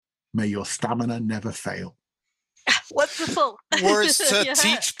may your stamina never fail. Wonderful. Words to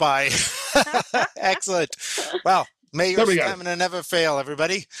teach by. Excellent. Well, may your stamina never fail,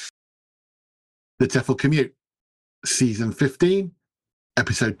 everybody. The TEFL Commute, Season 15,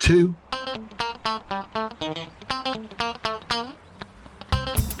 Episode 2.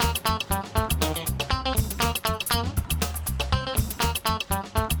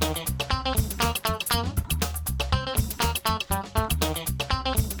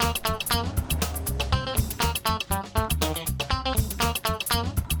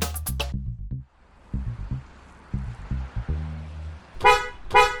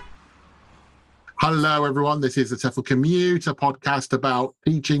 Hello, everyone. This is the TEFL Commute, a podcast about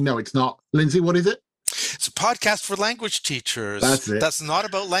teaching. No, it's not. Lindsay, what is it? It's a podcast for language teachers. That's it. That's not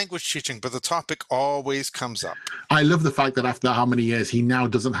about language teaching, but the topic always comes up. I love the fact that after how many years, he now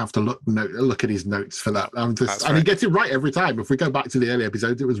doesn't have to look at his notes for that. And right. He gets it right every time. If we go back to the early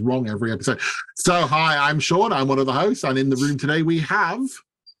episodes, it was wrong every episode. So, hi, I'm Shaun. I'm one of the hosts. And in the room today, we have...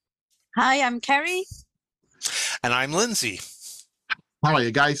 Hi, I'm Ceri. And I'm Lindsay. How are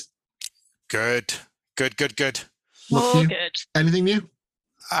you guys? Good. Oh, good. Anything new?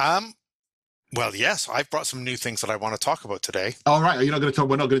 Well, yes, I've brought some new things that I want to talk about today. All right. We're not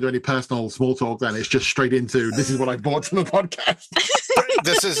going to do any personal small talk then. It's just straight into, this is what I bought to the podcast.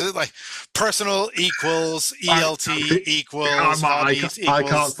 This is like personal equals ELT equals hobbies equals I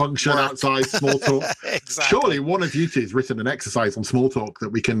can't function work. outside small talk. Exactly. Surely one of you two has written an exercise on small talk that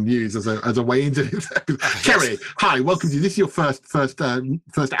we can use as a way into this. Ceri, hi, welcome to you. This is your first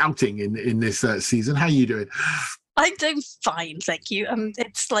outing in this season. How are you doing? I'm doing fine, thank you.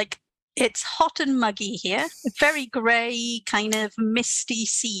 It's hot and muggy here. A very grey, kind of misty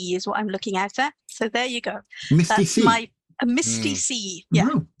sea is what I'm looking out at. So there you go. Misty sea? A misty sea. Yeah.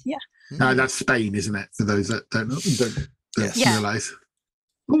 Oh. Yeah. No, that's Spain, isn't it? For those that don't realise.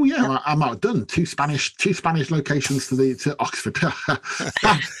 Oh yeah, Yeah. I'm outdone. Two Spanish locations to Oxford.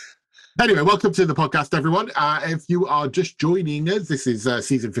 Anyway, welcome to the podcast, everyone. If you are just joining us, this is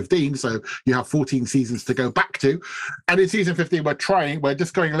season 15, so you have 14 seasons to go back to. And in season 15, we're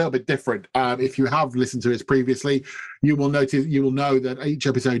just going a little bit different. If you have listened to us previously, you will know that each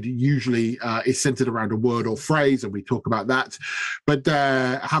episode usually is centered around a word or phrase, and we talk about that. But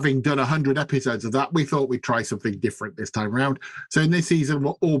having done 100 episodes of that, we thought we'd try something different this time around. So in this season,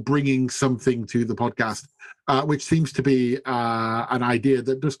 we're all bringing something to the podcast, which seems to be an idea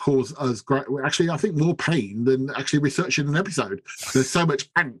that does cause us, actually, I think, more pain than actually researching an episode. There's so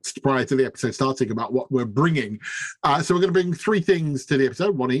much angst prior to the episode starting about what we're bringing. So we're going to bring three things to the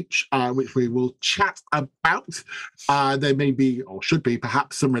episode, one each, which we will chat about. There may be, or should be,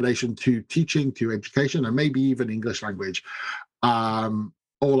 perhaps some relation to teaching, to education, and maybe even English language.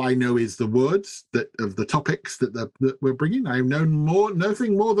 All I know is the words of the topics that we're bringing. I know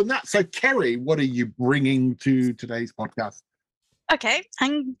nothing more than that. So, Ceri, what are you bringing to today's podcast? Okay,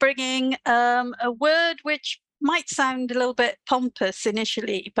 I'm bringing a word which might sound a little bit pompous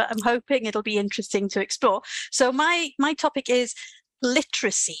initially, but I'm hoping it'll be interesting to explore. So my topic is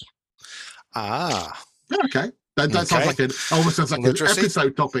literacy. Okay. That sounds like almost sounds like literacy? An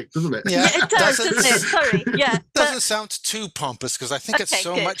episode topic, doesn't it? Yeah, it does, doesn't it? Sorry, yeah. Doesn't sound too pompous because I think it's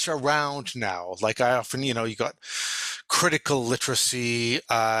so much around now. Like I often, you got critical literacy,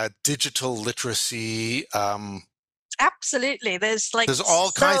 digital literacy. Absolutely. There's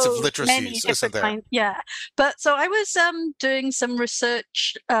all kinds of many literacies, different isn't there? kinds. Yeah. But so I was doing some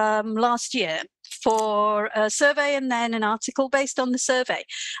research last year for a survey and then an article based on the survey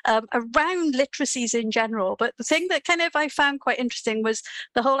around literacies in general. But the thing that kind of I found quite interesting was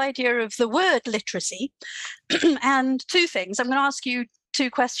the whole idea of the word literacy. And two things. I'm going to ask you two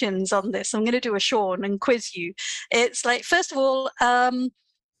questions on this. I'm going to do a Shaun and quiz you. It's like, first of all,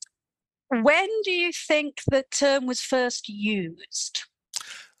 when do you think the term was first used?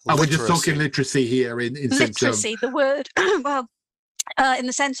 We're just talking literacy here in literacy, the word. Well, in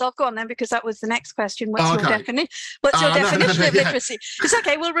the sense of, go on then, because that was the next question. What's your definition? What's your definition of literacy? It's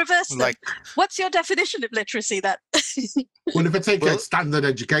okay. We'll reverse them. What's your definition of literacy? That. Well, if I take a standard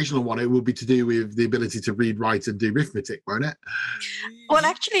educational one, it will be to do with the ability to read, write, and do arithmetic, won't it? Well,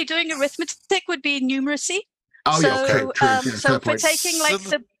 actually, doing arithmetic would be numeracy. Oh, yeah, okay. True. Yeah, so if we're taking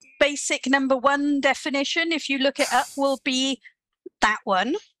the basic number one definition, if you look it up, will be that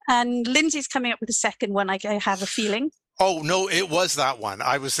one. And Lindsay's coming up with the second one, I have a feeling. Oh, no, it was that one.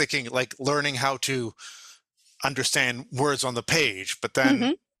 I was thinking learning how to understand words on the page, but then...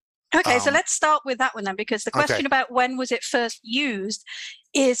 Mm-hmm. Okay, so let's start with that one then, because the question about when was it first used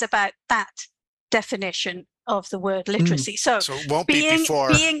is about that definition of the word literacy. So it won't be before...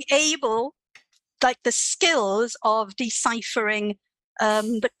 being able, the skills of deciphering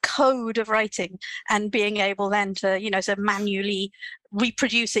the code of writing and being able then to, so manually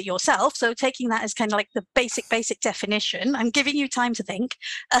reproduce it yourself. So taking that as kind of like the basic definition. I'm giving you time to think.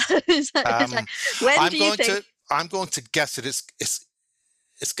 When do you think? I'm going to guess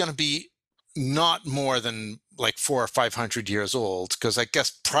it's going to be not more than like 400 or 500 years old, because I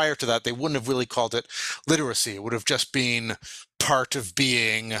guess prior to that they wouldn't have really called it literacy. It would have just been part of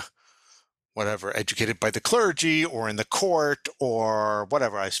being whatever, educated by the clergy or in the court or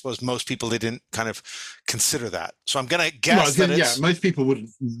whatever. I suppose most people, they didn't kind of consider that. So I'm going to guess most people wouldn't.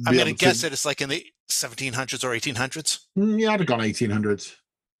 I'm going to guess that it's like in the 1700s or 1800s. Yeah, I'd have gone 1800s.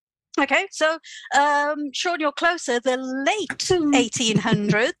 Okay, so Shaun, you're closer. The late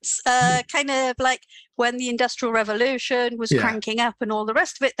 1800s, kind of like when the Industrial Revolution was cranking up and all the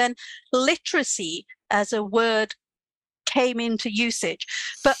rest of it, then literacy as a word came into usage.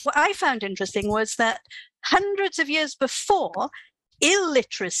 But what I found interesting was that hundreds of years before,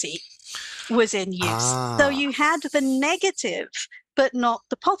 illiteracy was in use. So you had the negative, but not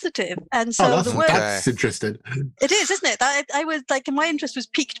the positive. And so the word... That's interesting. It is, isn't it? I was like, my interest was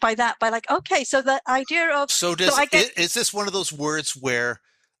piqued by that, by like, okay, so the idea of... Is this one of those words where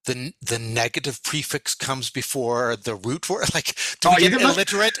the negative prefix comes before the root word? Like, do we get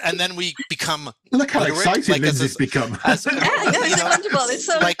illiterate and then we become Look how literate? excited Lindsay's become. It's wonderful. It's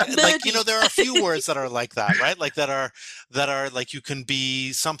so like there are a few words that are like that, right? Like that are like you can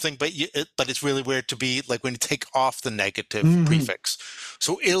be something, but it's really weird to be like when you take off the negative prefix.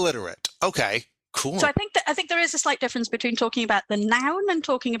 So illiterate. Okay. Cool. So I think there is a slight difference between talking about the noun and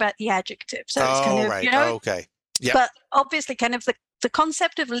talking about the adjective. So it's kind of, right. Okay. Yeah. But obviously kind of the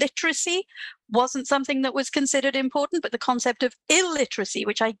concept of literacy wasn't something that was considered important, but the concept of illiteracy,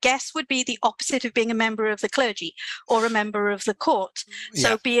 which I guess would be the opposite of being a member of the clergy or a member of the court.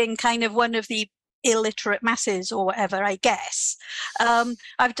 So being kind of one of the illiterate masses or whatever, I guess. I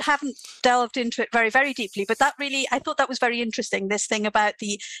haven't delved into it very, very deeply, but that really, I thought that was very interesting, this thing about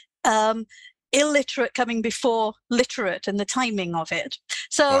the illiterate coming before literate and the timing of it.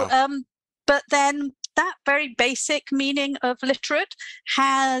 So, but then that very basic meaning of literate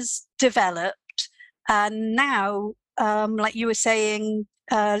has developed, and now, like you were saying,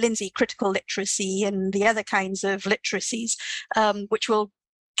 Lindsay, critical literacy and the other kinds of literacies, which we'll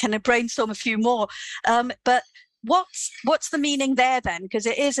kind of brainstorm a few more. But what's the meaning there then? Because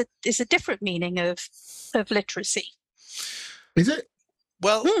it's a different meaning of literacy. Is it?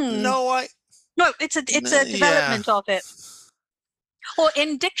 Well, no, it's a development of it. Or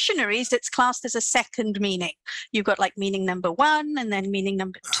in dictionaries, it's classed as a second meaning. You've got like meaning number 1 and then meaning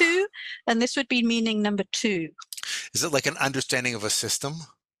number 2, and this would be meaning number 2. Is it like an understanding of a system?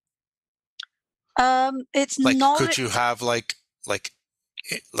 It's like, not. Could you have like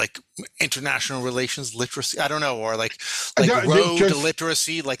international relations literacy? I don't know, or like road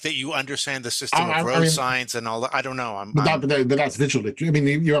literacy, like that you understand the system of road signs and all that. I don't know. But that's visual literacy. I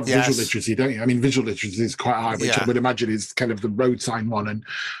mean, you have visual literacy, don't you? I mean, visual literacy is quite high, which I would imagine is kind of the road sign one, and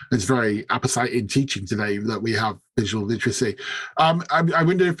it's very apposite in teaching today that we have visual literacy. I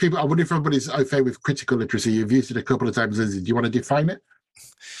wonder if everybody's okay with critical literacy. You've used it a couple of times, Lindsay. Do you want to define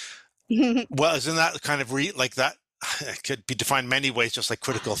it? Well, isn't that kind of like that? It could be defined many ways, just like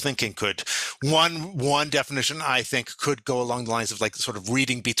critical thinking could. One definition, I think, could go along the lines of like sort of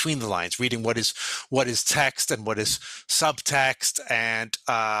reading between the lines, reading what is text and what is subtext, and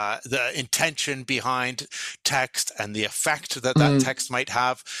the intention behind text and the effect that text might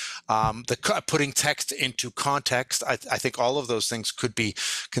have. Putting text into context, I think all of those things could be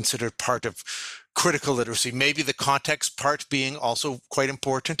considered part of critical literacy. Maybe the context part being also quite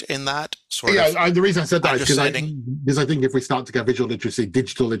important in that sort of. The reason I said that is because I think if we start to get visual literacy,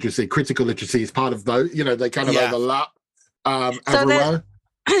 digital literacy, critical literacy is part of those. They kind of overlap everywhere.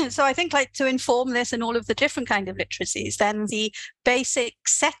 So I think, like, to inform this and all of the different kind of literacies, then the basic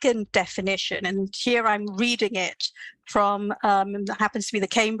second definition, and here I'm reading it from, that happens to be the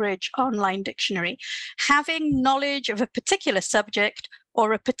Cambridge Online Dictionary, having knowledge of a particular subject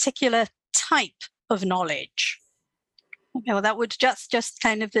or a particular type of knowledge. Okay, well, that would just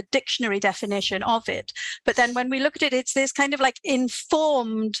kind of the dictionary definition of it. But then when we look at it, it's this kind of like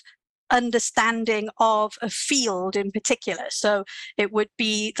informed understanding of a field in particular. So it would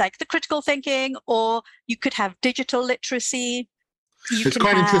be like the critical thinking, or you could have digital literacy. It's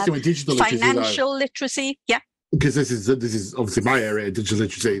quite interesting with digital literacy, financial literacy. Yeah. Because this is obviously my area, digital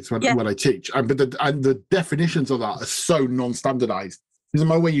literacy. It's what I teach, but the definitions of that are so non-standardized. Because no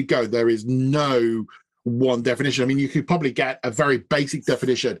matter where you go, there is no one definition. I mean, you could probably get a very basic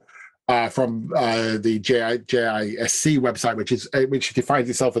definition from the JISC website, which defines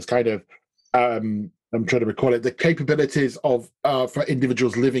itself as kind of I'm trying to recall it, the capabilities of for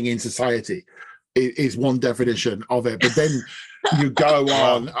individuals living in society is one definition of it. But then you go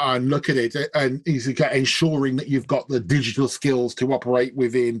on and look at it, and ensuring that you've got the digital skills to operate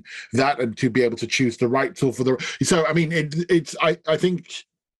within that and to be able to choose the right tool for the. So, I mean, I think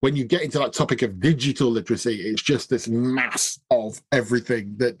when you get into that topic of digital literacy, it's just this mass of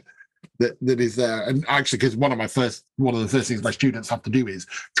everything that is there. And actually, because one of the first things my students have to do is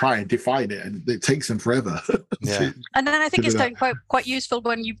try and define it, and it takes them forever. Yeah. And then I think it's quite useful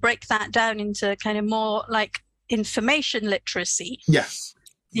when you break that down into kind of more like information literacy. Yes.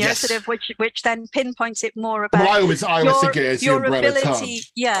 Yeah, sort of which then pinpoints it more about. Well, I always think it as your ability.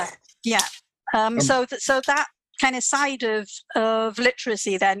 Yeah. So that kind of side of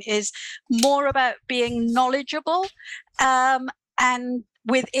literacy then is more about being knowledgeable, and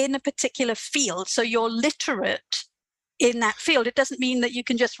within a particular field. So you're literate in that field. It doesn't mean that you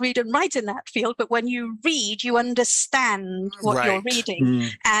can just read and write in that field, but when you read, you understand what you're reading,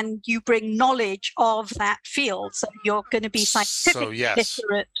 and you bring knowledge of that field. So you're going to be scientifically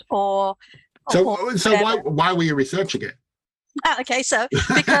literate or why were you researching it? Okay, so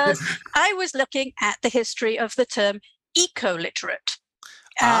because I was looking at the history of the term eco-literate.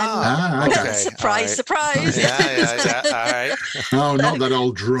 Okay. Surprise, surprise. Yeah. All right. Oh, not that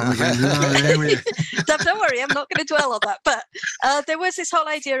old drum again. Don't worry, I'm not going to dwell on that. But there was this whole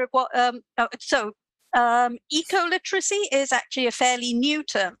idea of what. Eco-literacy is actually a fairly new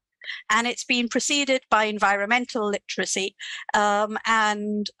term, and it's been preceded by environmental literacy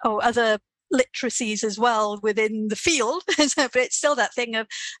and other literacies as well within the field. But it's still that thing of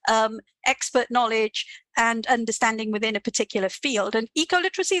expert knowledge and understanding within a particular field. And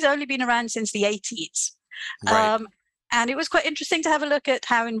eco-literacy has only been around since the 80s. Right. And it was quite interesting to have a look at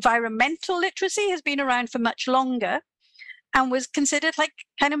how environmental literacy has been around for much longer and was considered like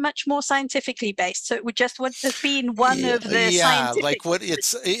kind of much more scientifically based. So it would just have been one of the scientific. Like what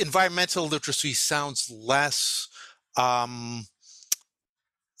it's environmental literacy sounds less.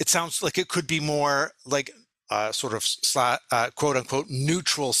 It sounds like it could be more like sort of quote unquote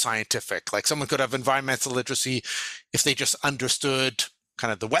neutral scientific. Like someone could have environmental literacy if they just understood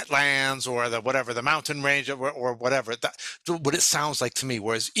kind of the wetlands or the whatever, the mountain range or whatever. That's what it sounds like to me.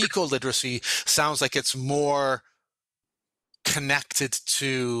 Whereas eco-literacy sounds like it's more connected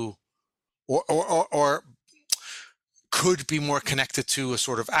to or could be more connected to a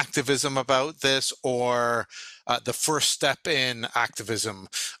sort of activism about this, or the first step in activism,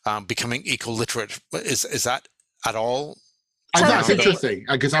 becoming eco-literate. Is that at all? That's interesting,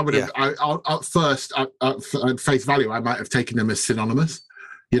 because I would have at first at face value I might have taken them as synonymous.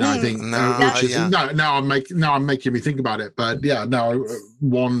 I think now I'm making me think about it. But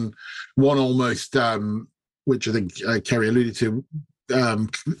one almost which I think Ceri alluded to,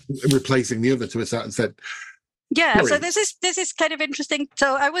 replacing the other to a certain extent. Yeah, so there's this kind of interesting.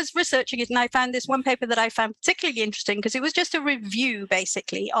 So I was researching it, and I found this one paper that I found particularly interesting because it was just a review,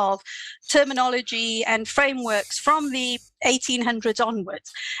 basically, of terminology and frameworks from the 1800s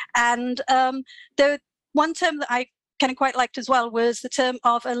onwards. And the one term that I kind of quite liked as well was the term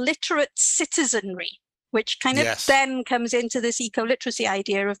of a literate citizenry, which kind of then comes into this eco-literacy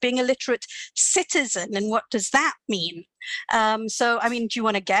idea of being a literate citizen. And what does that mean? So, I mean, do you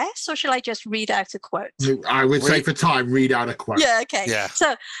want to guess, or shall I just read out a quote? I would say for time, read out a quote. Yeah, okay. Yeah.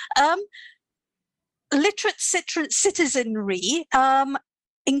 So, literate citizenry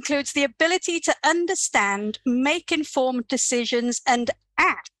includes the ability to understand, make informed decisions, and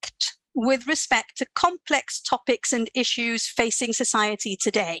act with respect to complex topics and issues facing society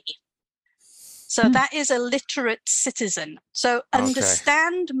today. So that is a literate citizen. So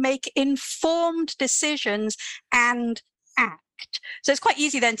understand, make informed decisions, and act. So it's quite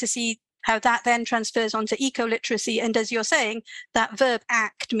easy then to see how that then transfers onto eco-literacy. And as you're saying, that verb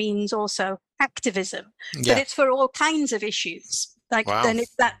act means also activism. But it's for all kinds of issues. Then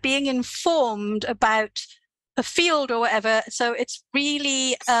it's that being informed about a field or whatever. So it's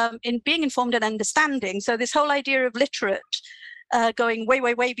really in being informed and understanding. So this whole idea of literate going way,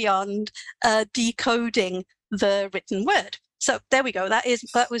 way, way beyond decoding the written word. So there we go. That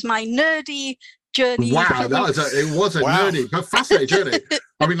was my nerdy journey. Wow, it was a nerdy but fascinating journey.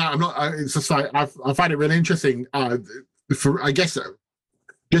 I mean, I'm not. It's just like I find it really interesting. I guess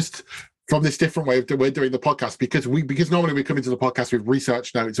just from this different way of we're doing the podcast because normally we come into the podcast with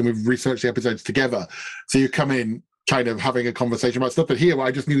research notes and we've researched the episodes together. So you come in kind of having a conversation about stuff, but here I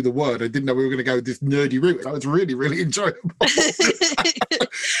just knew the word. I didn't know we were going to go this nerdy route. That was really, really enjoyable.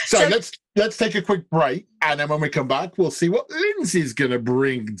 So let's take a quick break, and then when we come back, we'll see what Lindsay's going to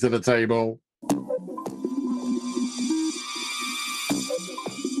bring to the table.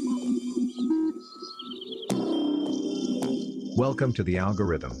 Welcome to the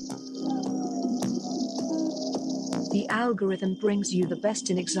algorithm. The algorithm brings you the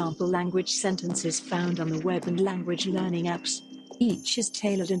best in example language sentences found on the web and language learning apps. Each is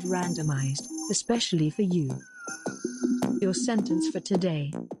tailored and randomized, especially for you. Your sentence for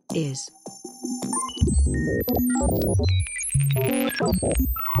today is: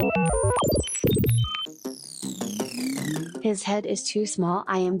 His head is too small,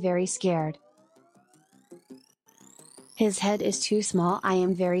 I am very scared. His head is too small, I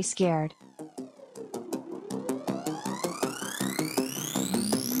am very scared.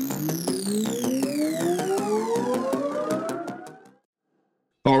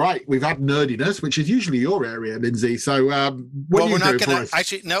 All right, we've had nerdiness, which is usually your area, Lindsay. So, what are you doing for us?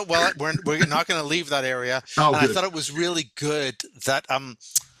 Actually, no. Well, we're not going to leave that area. Oh, and good. I thought it was really good that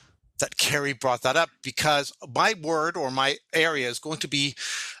that Ceri brought that up, because my word or my area is going to be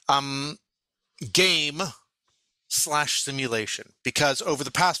game/simulation. Because over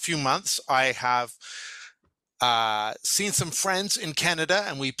the past few months, I have seen some friends in Canada,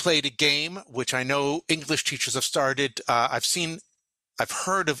 and we played a game which I know English teachers have started. I've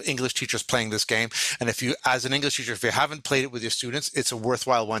heard of English teachers playing this game, and if you, as an English teacher, if you haven't played it with your students, it's a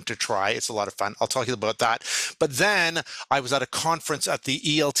worthwhile one to try. It's a lot of fun. I'll talk to you about that. But then I was at a conference at the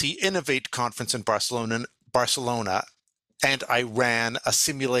ELT Innovate conference in Barcelona, and I ran a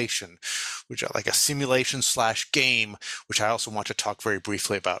simulation, which like a simulation/game, which I also want to talk very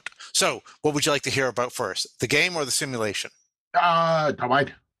briefly about. So, what would you like to hear about first, the game or the simulation? Don't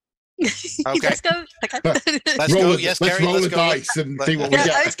mind. Okay. Let's go. Okay. Let's go. Yes, let's Ceri, roll let's the go. dice and see what we Yeah,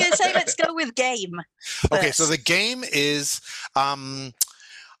 get. I was going to say let's go with game. Okay, so first. the game is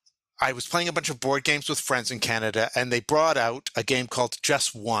I was playing a bunch of board games with friends in Canada, and they brought out a game called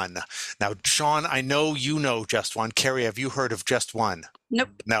Just One. Now, Shaun, I know you know Just One. Ceri, have you heard of Just One? Nope.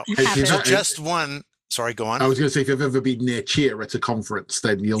 No. Haven't. So Just One. Sorry, go on. I was going to say, if you've ever been near Cheer at a conference,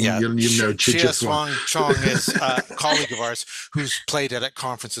 then you'll know Chia Just One. Chong is a colleague of ours who's played it at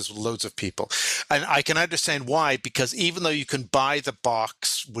conferences with loads of people. And I can understand why, because even though you can buy the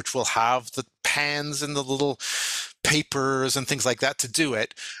box, which will have the pans and the little papers and things like that to do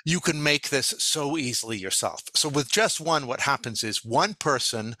it, you can make this so easily yourself. So with Just One, what happens is one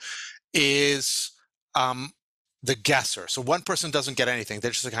person is the guesser. So one person doesn't get anything. They're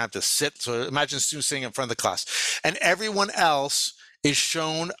just going to have to sit. So imagine students sitting in front of the class, and everyone else is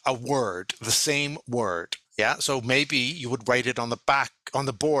shown a word, the same word. Yeah. So maybe you would write it on the back, on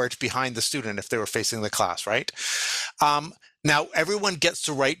the board behind the student if they were facing the class, right? Now, everyone gets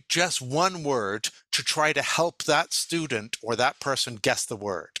to write just one word to try to help that student or that person guess the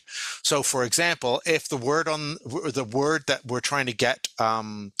word. So, for example, if the word that we're trying to get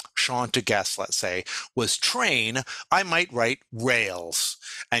Shaun to guess, let's say, was train, I might write rails,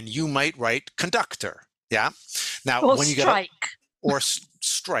 and you might write conductor. Yeah. Now, Or when you strike.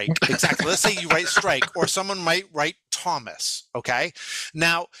 Strike, exactly. Let's say you write strike, or someone might write Thomas. Okay.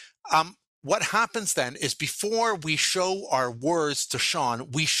 Now, what happens then is before we show our words to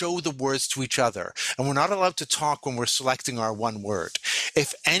Shaun, we show the words to each other. And we're not allowed to talk when we're selecting our one word.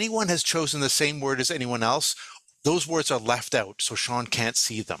 If anyone has chosen the same word as anyone else, those words are left out, so Shaun can't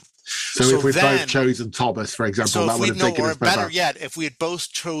see them. So if we've both chosen Thomas, for example, that would have taken us better yet, if we had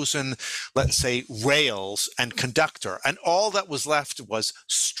both chosen, let's say, rails and conductor, and all that was left was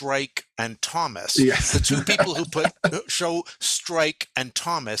strike and Thomas. Yes. The two people who show strike and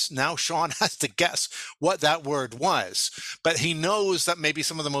Thomas, now Shaun has to guess what that word was. But he knows that maybe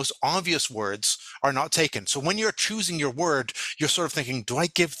some of the most obvious words are not taken. So when you're choosing your word, you're sort of thinking, do I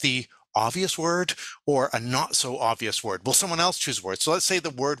give the obvious word or a not so obvious word? Will someone else choose words? So let's say the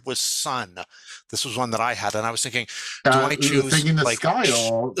word was sun. This was one that I had, and I was thinking, do I choose the thing in the like sky,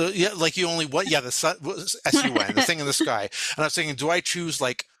 or yeah, like you only what? Yeah, the sun was SUN, the thing in the sky. And I was thinking, do I choose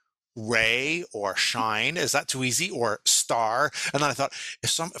like ray or shine? Is that too easy? Or star? And then I thought,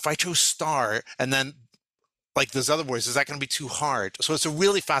 if I chose star and then like those other words, is that going to be too hard? So it's a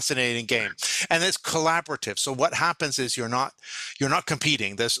really fascinating game, and it's collaborative. So what happens is you're not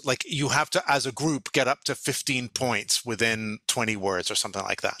competing. There's like, you have to, as a group, get up to 15 points within 20 words or something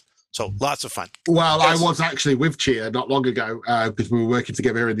like that. So lots of fun. Well, yes. I was actually with Cheer not long ago because we were working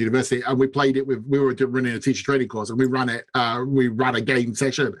together here at the university, and we played it with. We were running a teacher training course, and we ran it. We ran a game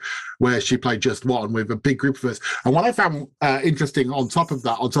session where she played Just One with a big group of us. And what I found interesting on top of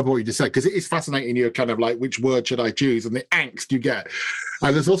what you just said, because it is fascinating, you're kind of like, which word should I choose, and the angst you get.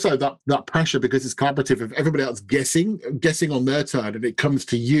 And there's also that pressure because it's collaborative of everybody else guessing on their turn, and it comes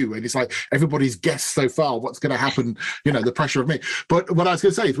to you, and it's like everybody's guessed so far what's going to happen. You know, the pressure of me. But what I was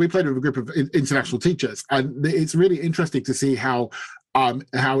going to say is we played with a group of international teachers, and it's really interesting to see how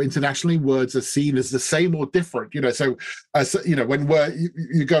how internationally words are seen as the same or different. So when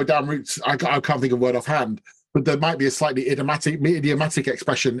you go down routes, I can't think of a word offhand, but there might be a slightly idiomatic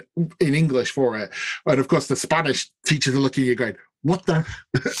expression in English for it. And of course, the Spanish teachers are looking at you going, what the?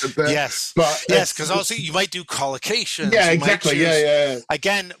 Yes. But yes, because also you might do collocations. Yeah, exactly. Yeah.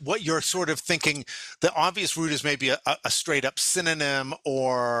 Again, what you're sort of thinking, the obvious route is maybe a straight up synonym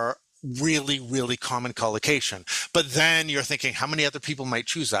or really, really common collocation. But then you're thinking, how many other people might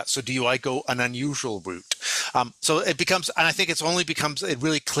choose that? So I go an unusual route? So it becomes, and I think it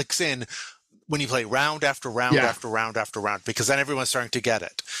really clicks in when you play round after round after round after round, because then everyone's starting to get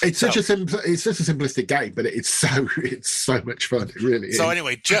it. It's such a simplistic game, but it's so much fun. It really is. So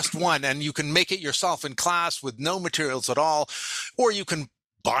anyway, just one, and you can make it yourself in class with no materials at all, or you can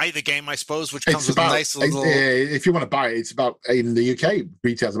buy the game, I suppose, which comes with a nice little. If you want to buy it, it's about, in the UK,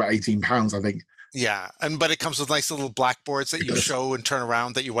 retails about £18, I think. Yeah, but it comes with nice little blackboards that you show and turn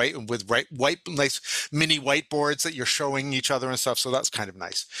around, that you white nice mini whiteboards that you're showing each other and stuff. So that's kind of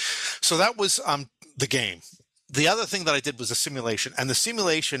nice. So that was the game. The other thing that I did was a simulation, and the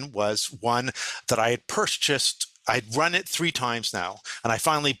simulation was one that I had purchased. I'd run it 3 times now, and I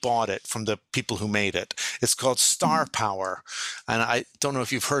finally bought it from the people who made it. It's called Star Power, and I don't know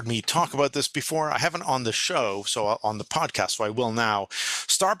if you've heard me talk about this before. I haven't on the show, so on the podcast, so I will now.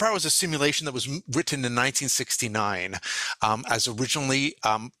 Star Power is a simulation that was written in 1969 as originally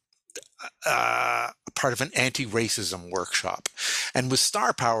part of an anti-racism workshop. And with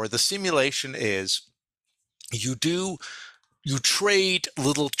Star Power, the simulation is you trade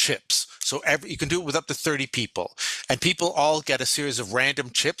little chips. So you can do it with up to 30 people, and people all get a series of random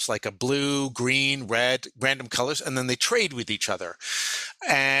chips, like a blue, green, red, random colors, and then they trade with each other.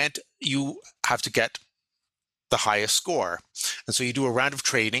 And you have to get the highest score. And so you do a round of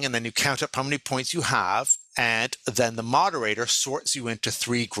trading, and then you count up how many points you have, and then the moderator sorts you into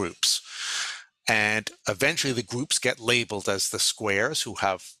 3 groups. And eventually the groups get labeled as the squares, who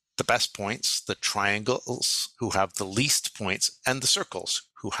have the best points, the triangles, who have the least points, and the circles,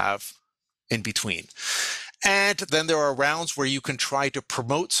 who have in between. And then there are rounds where you can try to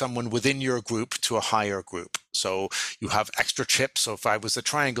promote someone within your group to a higher group. So you have extra chips. So if I was the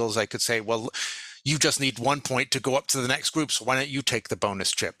triangles, I could say, well, you just need 1 point to go up to the next group, so why don't you take the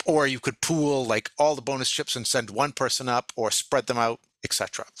bonus chip? Or you could pool like all the bonus chips and send one person up, or spread them out,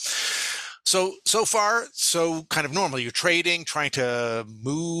 etc. So far, so kind of normal. You're trading, trying to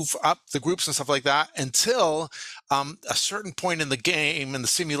move up the groups and stuff like that, until a certain point in the game, in the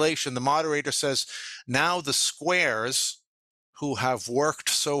simulation, the moderator says, now the squares who have worked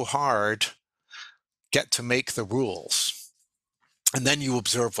so hard get to make the rules. And then you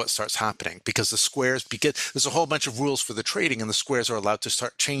observe what starts happening, because the squares there's a whole bunch of rules for the trading, and the squares are allowed to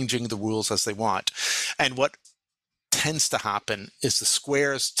start changing the rules as they want. And what tends to happen is the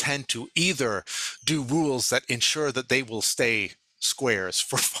squares tend to either do rules that ensure that they will stay squares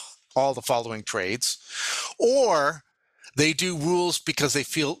for all the following trades, or they do rules because they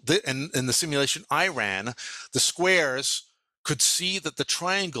feel that in the simulation I ran, the squares could see that the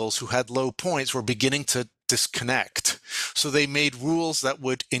triangles who had low points were beginning to disconnect. So they made rules that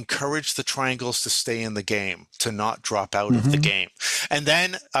would encourage the triangles to stay in the game, to not drop out of the game. And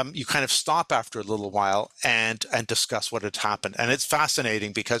then you kind of stop after a little while and discuss what had happened. And it's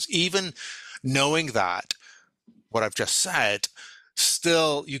fascinating, because even knowing that, what I've just said,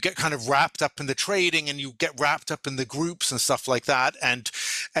 still you get kind of wrapped up in the trading, and you get wrapped up in the groups and stuff like that. And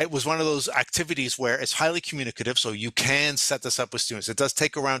it was one of those activities where it's highly communicative, so you can set this up with students. It does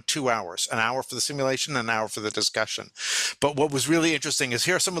take around 2 hours, an hour for the simulation, an hour for the discussion. But what was really interesting is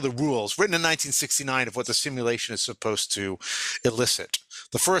here are some of the rules written in 1969 of what the simulation is supposed to elicit.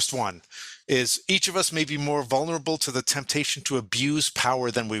 The first one is, each of us may be more vulnerable to the temptation to abuse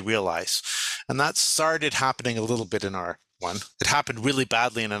power than we realize. And that started happening a little bit in our one. It happened really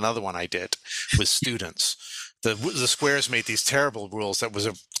badly in another one I did with students. The squares made these terrible rules that was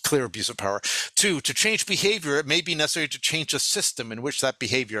a clear abuse of power. 2, to change behavior, it may be necessary to change the system in which that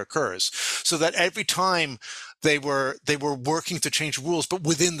behavior occurs, so that every time they were working to change rules, but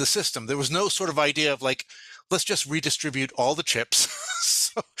within the system. There was no sort of idea of like, let's just redistribute all the chips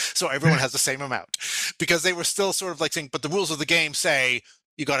so everyone has the same amount, because they were still sort of like saying, but the rules of the game say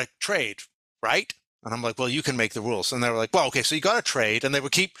you got to trade, right? And I'm like, well, you can make the rules. And they were like, well, okay, so you got to trade. And they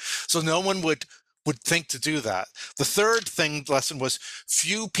would so no one would think to do that. The third lesson was,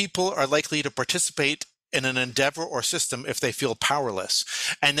 few people are likely to participate in an endeavor or system if they feel powerless.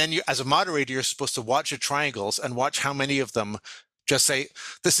 And then you, as a moderator, you're supposed to watch your triangles and watch how many of them just say,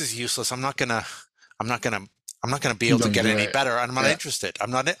 this is useless. I'm not gonna I'm not going to be able to get any Right. better. I'm not Yeah. interested.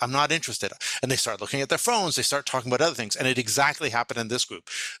 I'm not interested. And they start looking at their phones. They start talking about other things. And it exactly happened in this group.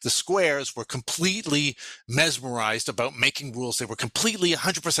 The squares were completely mesmerized about making rules. They were completely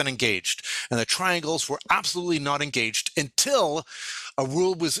 100% engaged. And the triangles were absolutely not engaged until a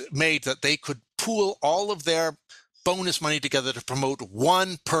rule was made that they could pool all of their bonus money together to promote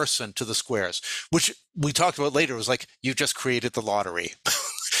one person to the squares, which we talked about later. It was like, you just created the lottery.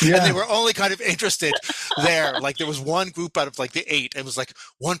 Yeah. And they were only kind of interested there. Like there was one group out of like the 8. It was like,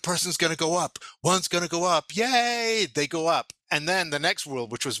 one person's going to go up. One's going to go up. Yay. They go up. And then the next rule,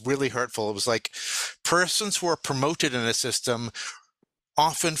 which was really hurtful, it was like, persons who are promoted in a system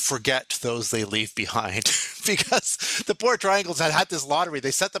often forget those they leave behind. Because the poor triangles had this lottery.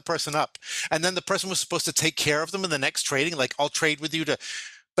 They set the person up. And then the person was supposed to take care of them in the next trading. Like, I'll trade with you to...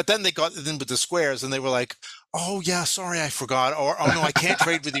 But then they got in with the squares and they were like, oh, yeah, sorry, I forgot. Or, oh, no, I can't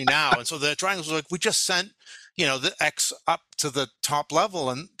trade with you now. And so the triangles were like, we just sent, the X up to the top level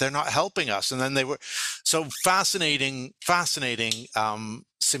and they're not helping us. And then they were so fascinating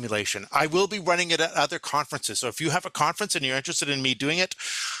simulation. I will be running it at other conferences. So if you have a conference and you're interested in me doing it,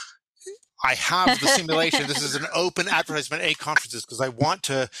 I have the simulation. This is an open advertisement at conferences because I want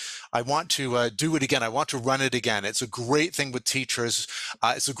to do it again. I want to run it again. It's a great thing with teachers.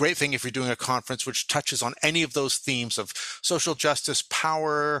 It's a great thing if you're doing a conference which touches on any of those themes of social justice,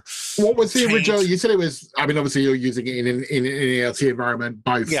 power. What was the change. original? You said it was. I mean, obviously you're using it in an ALT environment,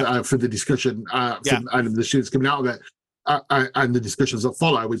 both for the discussion and the students coming out of it. And the discussions that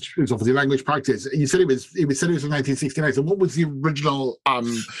follow, which is obviously language practice. You said it was in 1969. So what was the original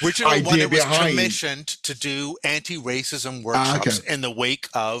Original one? It was behind? commissioned to do anti-racism workshops in the wake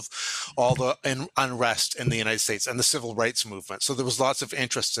of all the unrest in the United States and the civil rights movement. So there was lots of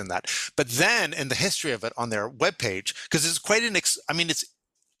interest in that. But then in the history of it on their webpage, because it's quite it's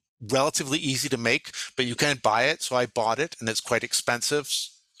relatively easy to make, but you can't buy it. So I bought it and it's quite expensive,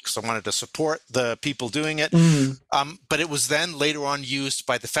 because I wanted to support the people doing it. But it was then later on used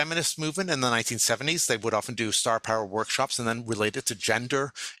by the feminist movement in the 1970s. They would often do star power workshops and then relate it to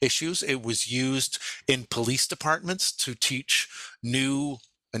gender issues. It was used in police departments to teach new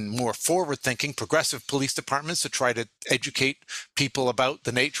and more forward-thinking progressive police departments to try to educate people about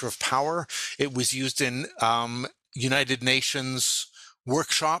the nature of power. It was used in United Nations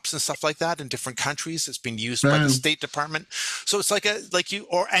workshops and stuff like that in different countries. It's been used by the State Department. So it's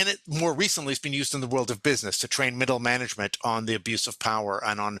more recently it's been used in the world of business to train middle management on the abuse of power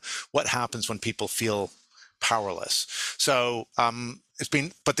and on what happens when people feel powerless. So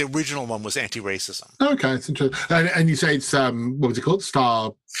but the original one was anti-racism. Okay, it's interesting. And you say it's what was it called?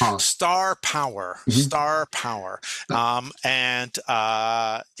 Star Power. Star Power. Star Power.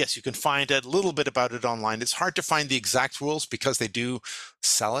 Yes, you can find a little bit about it online. It's hard to find the exact rules because they do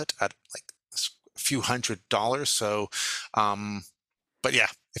sell it at like a few $100s. So, but yeah,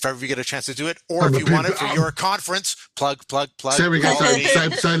 if ever you get a chance to do it, or if you want it for your conference, plug. There we go.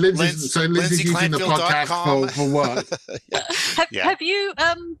 So Lindsay's using the podcast for work. Have you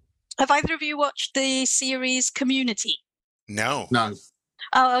have either of you watched the series Community? No.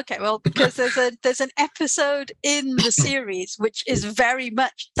 Oh, okay. Well, because there's an episode in the series which is very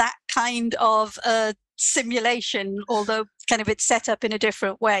much that kind of simulation, although kind of it's set up in a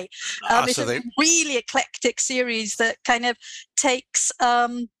different way. It's a really eclectic series that kind of takes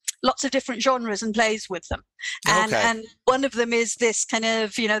lots of different genres and plays with them. And one of them is this kind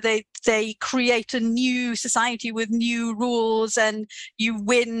of, they create a new society with new rules, and you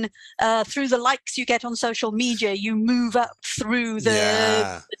win through the likes you get on social media. You move up through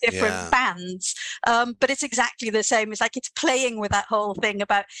the different bands. But it's exactly the same. It's like it's playing with that whole thing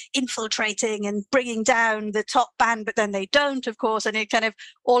about infiltrating and bringing down the top band, but then they don't, of course. And it kind of,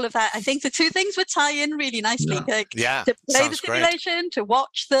 all of that. I think the two things would tie in really nicely. To play the simulation, to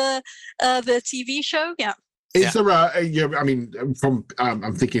watch the TV show. Is there I'm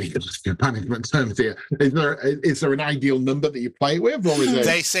thinking management terms here. Is there an ideal number that you play with, or is it?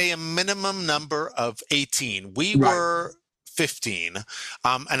 They say a minimum number of 18. We were 15,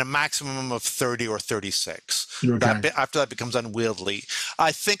 and a maximum of 30 or 36. After that becomes unwieldy.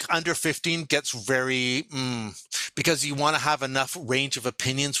 I think under 15 gets very, because you want to have enough range of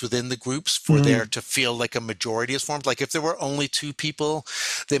opinions within the groups for there to feel like a majority is formed. Like if there were only 2 people,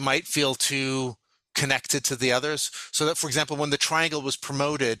 they might feel too connected to the others. So that, for example, when the triangle was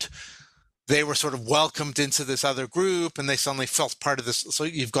promoted, they were sort of welcomed into this other group and they suddenly felt part of this. So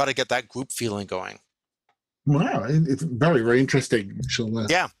you've got to get that group feeling going. Wow, it's very, very interesting.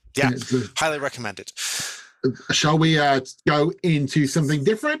 Highly recommend it. Shall we go into something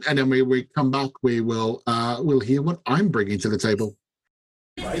different, and then we come back, we'll hear what I'm bringing to the table.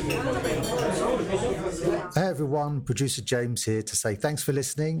 Hey everyone, producer James here to say thanks for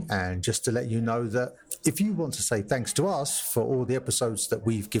listening, and just to let you know that if you want to say thanks to us for all the episodes that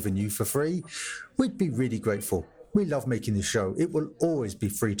we've given you for free, we'd be really grateful. We love making the show. It will always be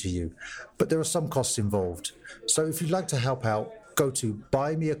free to you, but there are some costs involved. So if you'd like to help out, go to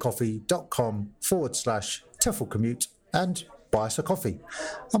buymeacoffee.com/TEFL Commute and buy us a coffee.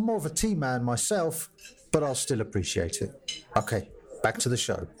 I'm more of a tea man myself, but I'll still appreciate it. Okay, back to the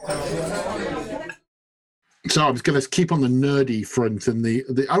show. So I'm going to keep on the nerdy front and the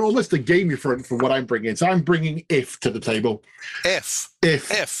almost the gamey front for what I'm bringing. So I'm bringing if to the table. If.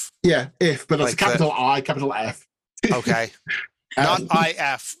 Yeah, if, but it's Like a capital I, capital F. Okay. Not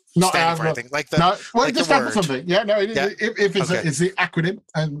IF. Not standing for anything. Like the, no, well, like it just the stands for word. something. Yeah, no, if it's, Okay. it's the acronym.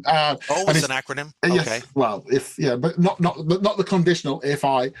 And it's an acronym? Yes, Okay. well, if, yeah, but not the conditional if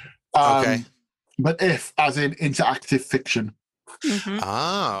I. Okay. But if, as in interactive fiction. Mhm.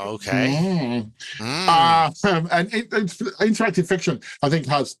 Ah, okay. And interactive fiction, I think,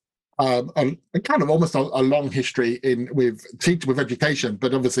 has a kind of almost a long history with education,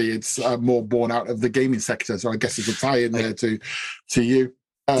 but obviously it's more born out of the gaming sector. So I guess there's a tie in there to you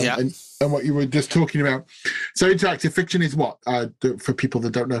and what you were just talking about. So interactive fiction is what for people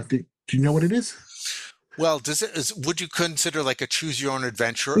that don't know. Do you know what it is? Well, would you consider like a choose your own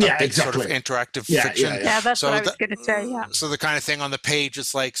adventure Yeah, a big exactly. sort of interactive Yeah, fiction? Yeah, that's what I was going to say. Yeah. So the kind of thing on the page,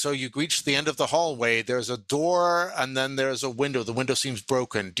 it's like, so you reach the end of the hallway, there's a door, and then there's a window. The window seems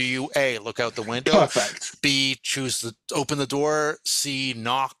broken. Do you A, look out the window? Perfect. B, open the door. C,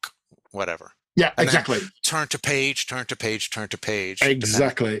 knock, whatever. Yeah, And exactly. Turn to page.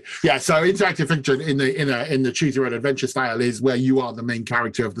 Exactly. Yeah. So interactive fiction in the choose your own adventure style is where you are the main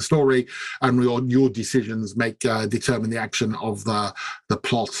character of the story, and your decisions determine the action of the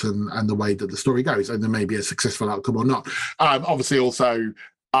plot and the way that the story goes, and there may be a successful outcome or not. Obviously, also.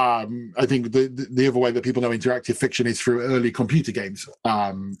 I think the other way that people know interactive fiction is through early computer games,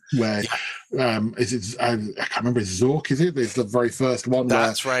 where I can't remember, Zork, is it? It's the very first one.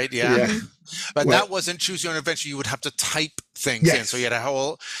 That's right, yeah. But Well, that wasn't choose your own adventure. You would have to type things in. So you had a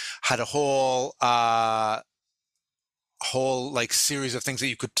whole like series of things that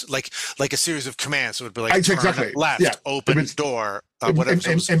you could like a series of commands. So it would be like turn left, open door,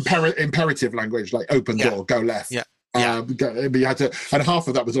 whatever. Imperative language, like open door, go left. Yeah. But you had to, and half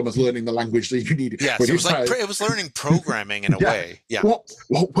of that was almost learning the language that you needed. Yeah, so it was learning programming in a way. Yeah. What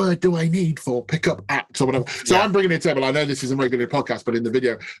word do I need for pick up apps or whatever? So I'm bringing it to table. I know this is a regular podcast, but in the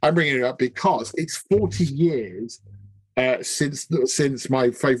video, I'm bringing it up because it's 40 years since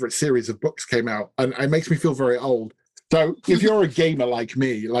my favorite series of books came out, and it makes me feel very old. So if you're a gamer like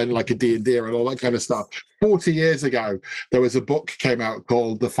me, like a D&D and all that kind of stuff, 40 years ago, there was a book came out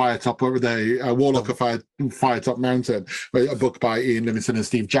called The Warlock of Firetop Mountain, a book by Ian Livingstone and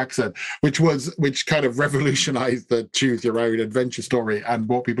Steve Jackson, which kind of revolutionized the choose your own adventure story and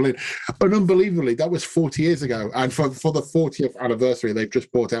brought people in. And unbelievably, that was 40 years ago. And for the 40th anniversary, they've just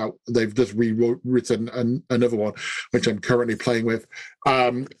rewritten another one, which I'm currently playing with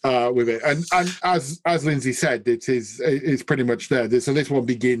it. And as Lindsay said, it's pretty much there. So this one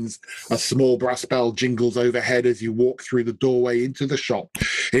begins, a small brass bell jingles overhead as you walk through the doorway into the shop.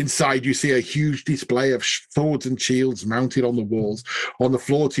 Inside, you see a huge display of swords and shields mounted on the walls. On the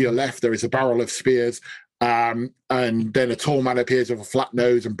floor to your left, there is a barrel of spears. And then a tall man appears with a flat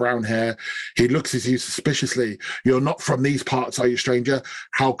nose and brown hair. He looks at you suspiciously. You're not from these parts, are you, stranger?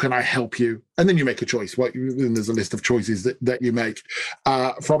 How can I help you? And then you make a choice. And there's a list of choices that you make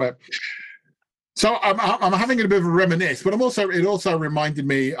from it. So I'm having a bit of a reminisce, but it also reminded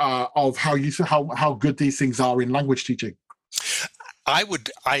me of how good these things are in language teaching. I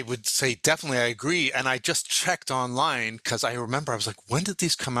would say definitely I agree. And I just checked online because I remember I was like, when did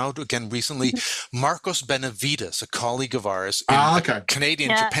these come out again recently? Marcos Benavides, a colleague of ours in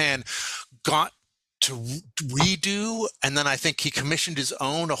Canadian Japan, got to redo, and then I think he commissioned his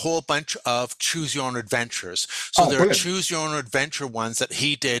own, a whole bunch of choose your own adventures. So there are choose your own adventure ones that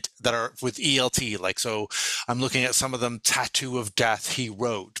he did that are with ELT. Like, so I'm looking at some of them. Tattoo of Death he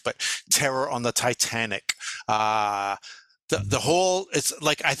wrote, but Terror on the Titanic. The whole, it's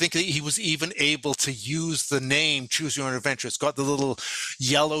like, I think he was even able to use the name Choose Your Own Adventure. It's got the little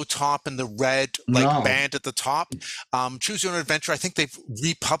yellow top and the red band at the top. Choose Your Own Adventure, I think they've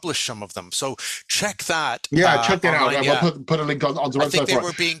republished some of them. So check that. Yeah, check that online. out. We'll put a link on the website. I think they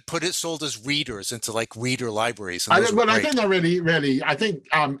were being sold as readers into like reader libraries. I think they're really, I think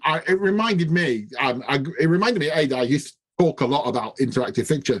it reminded me, that I used to talk a lot about interactive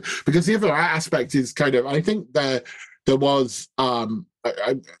fiction, because the other aspect is kind of, I think there was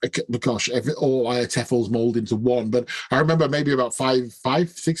gosh, all TEFLs mold into one. But I remember maybe about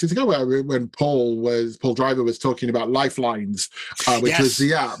 6 years ago, when Paul Driver was talking about lifelines, which was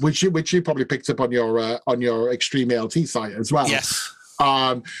the app, which you probably picked up on your Extreme ALT site as well. Yes.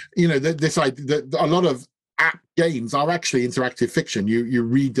 This idea that a lot of app games are actually interactive fiction. You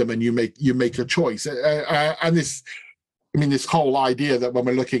read them and you make a choice, and this whole idea that when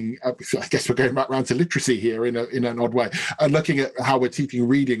we're looking at, I guess we're going back around to literacy here in an odd way, and looking at how we're teaching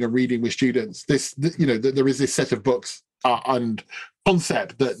reading and reading with students, there is this set of books and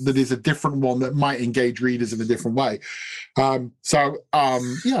concept that is a different one that might engage readers in a different way. And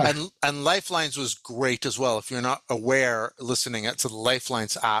Lifelines was great as well. If you're not aware, listening to the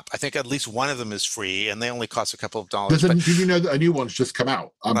Lifelines app, I think at least one of them is free, and they only cost a couple of dollars. Did you know that a new one's just come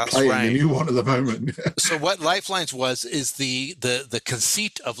out? I'm playing a new one at the moment. So what Lifelines is the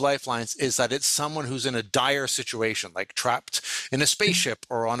conceit of Lifelines is that it's someone who's in a dire situation, like trapped in a spaceship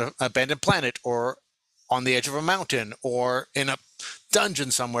or on an abandoned planet or on the edge of a mountain or in a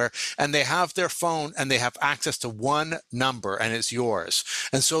dungeon somewhere, and they have their phone and they have access to one number and it's yours.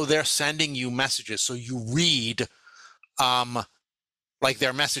 And so they're sending you messages. So you read like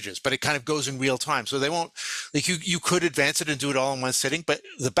their messages, but it kind of goes in real time. So they won't, like you could advance it and do it all in one sitting, but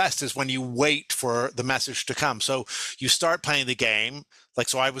the best is when you wait for the message to come. So you start playing the game. Like,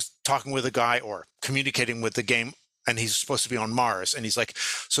 so I was talking with a guy or communicating with the game, and he's supposed to be on Mars. And he's like,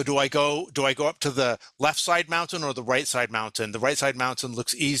 so do I go up to the left side mountain or the right side mountain? The right side mountain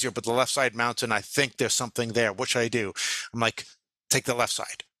looks easier, but the left side mountain, I think there's something there. What should I do? I'm like, take the left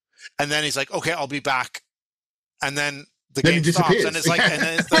side. And then he's like, okay, I'll be back. And then the game stops, and it's like, and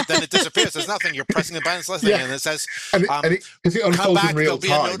then it disappears. There's nothing. You're pressing the button, and it says, it "Come back."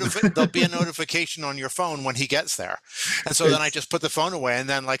 There'll be a notification on your phone when he gets there. And so then I just put the phone away, and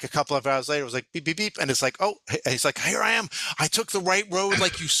then like a couple of hours later, it was like beep beep beep, and it's like, oh, he's like, here I am. I took the right road,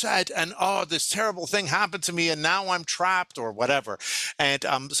 like you said, and this terrible thing happened to me, and now I'm trapped or whatever. And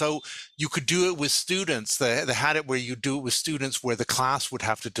so you could do it with students. They had it where you do it with students, where the class would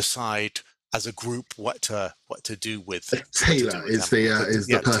have to decide as a group what to do with Taylor is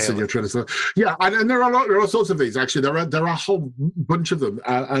the person Taylor. You're trying to say. Yeah, and there are all sorts of these actually. There are a whole bunch of them,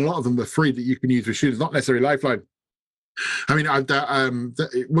 and a lot of them are free that you can use with students, not necessarily Lifeline. I mean,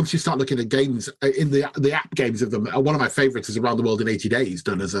 once you start looking at games in the app games of them, one of my favorites is Around the World in 80 Days,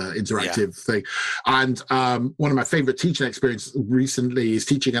 done as an interactive thing. And one of my favorite teaching experiences recently is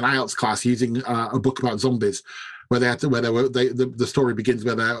teaching an IELTS class using a book about zombies, where the story begins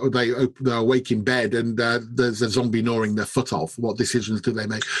where they're awake in bed and there's a zombie gnawing their foot off. What decisions do they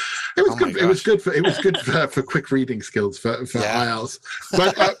make? It was good. It was good for quick reading skills for IELTS.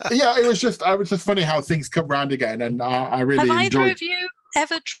 But it was just funny how things come round again, and I really enjoyed. Have either of you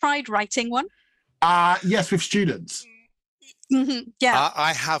ever tried writing one? Yes, with students. Mm-hmm. Yeah,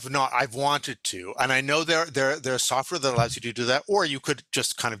 I have not. I've wanted to, and I know there's software that allows you to do that, or you could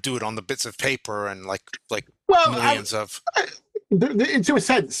just kind of do it on the bits of paper and like millions of. To a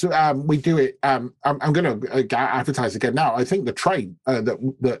sense, we do it. I'm going to advertise again now. I think the train that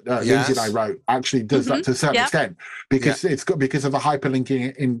Lindsay and I wrote actually does that to a certain extent, because it's got because of the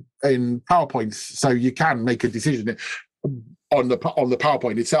hyperlinking in PowerPoints, so you can make a decision on the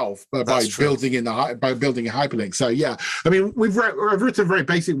PowerPoint itself by building a hyperlink. So yeah, I mean I've written very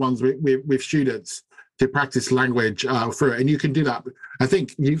basic ones with students to practice language through it, and you can do that. I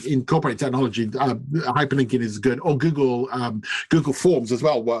think you incorporate technology. Hyperlinking is good, or Google Forms as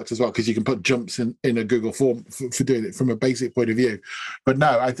well works as well, because you can put jumps in a Google form for doing it from a basic point of view. But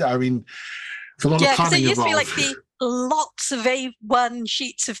no, I mean, it's a lot of planning involved. Yeah, because it used to be like lots of A1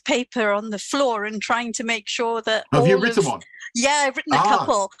 sheets of paper on the floor and trying to make sure that. Have you written one? Yeah, I've written a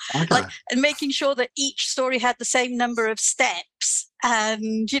couple, okay. And making sure that each story had the same number of steps, and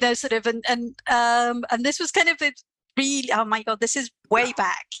and this was kind of a really, oh my God, this is way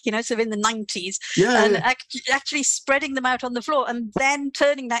back, sort of in the 90s, and actually spreading them out on the floor and then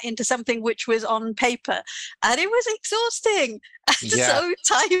turning that into something which was on paper, and it was exhausting and so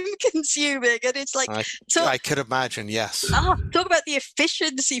time consuming, and it's like I could imagine. Yes. Talk about the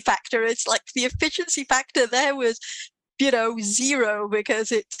efficiency factor. It's like the efficiency factor there was 0,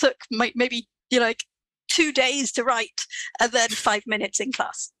 because it took maybe 2 days to write and then 5 minutes in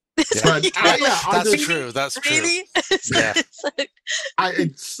class. That's true. That's true. Really? Yeah.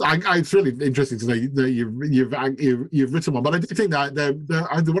 It's really interesting to know that you've written one, but I do think that they're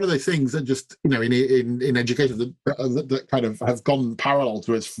one of those things that just in education that kind of have gone parallel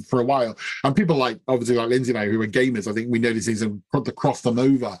to us for a while, and people like Lindsay and I, who are gamers, I think we know these things and cross them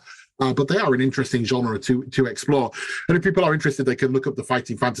over. But they are an interesting genre to explore. And if people are interested, they can look up the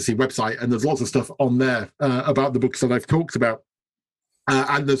Fighting Fantasy website, and there's lots of stuff on there about the books that I've talked about.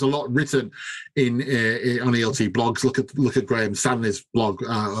 And there's a lot written in on ELT blogs. Look at Graham Stanley's blog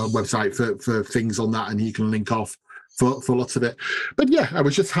website for things on that, and he can link off for lots of it. But yeah, I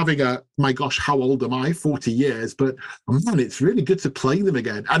was just having my gosh, how old am I? 40 years. But man, it's really good to play them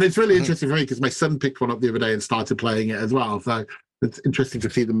again. And it's really interesting for me because my son picked one up the other day and started playing it as well. So it's interesting to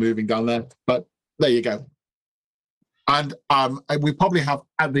see them moving down there. But there you go. And we probably have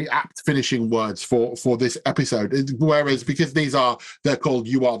the apt finishing words for this episode. Whereas because they're called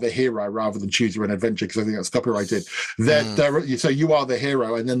 "You Are the Hero" rather than "Choose Your Own Adventure" because I think that's copyrighted. So you are the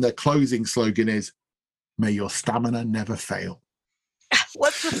hero, and then the closing slogan is "May your stamina never fail."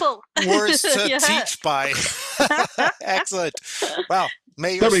 Wonderful. Words to teach by. Excellent. Well,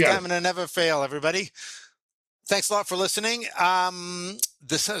 may your stamina never fail, everybody. Thanks a lot for listening.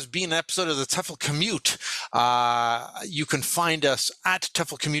 This has been an episode of the TEFL Commute. You can find us at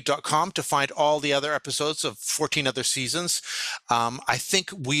teflcommute.com to find all the other episodes of 14 other seasons. I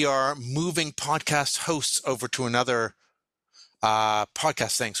think we are moving podcast hosts over to another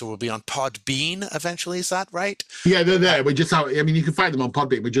podcast thing. So we'll be on Podbean eventually. Is that right? Yeah, they're there. We just you can find them on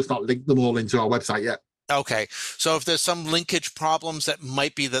Podbean. We just not linked them all into our website yet. Okay, so if there's some linkage problems, that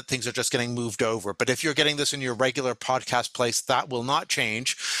might be that things are just getting moved over. But if you're getting this in your regular podcast place, that will not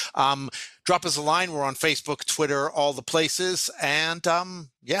change. Drop us a line. We're on Facebook, Twitter, all the places. And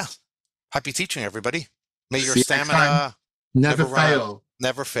happy teaching, everybody. May your stamina never fail.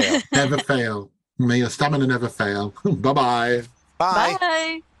 Never fail. Never fail. May your stamina never fail. Bye-bye.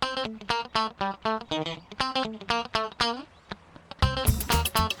 Bye. Bye.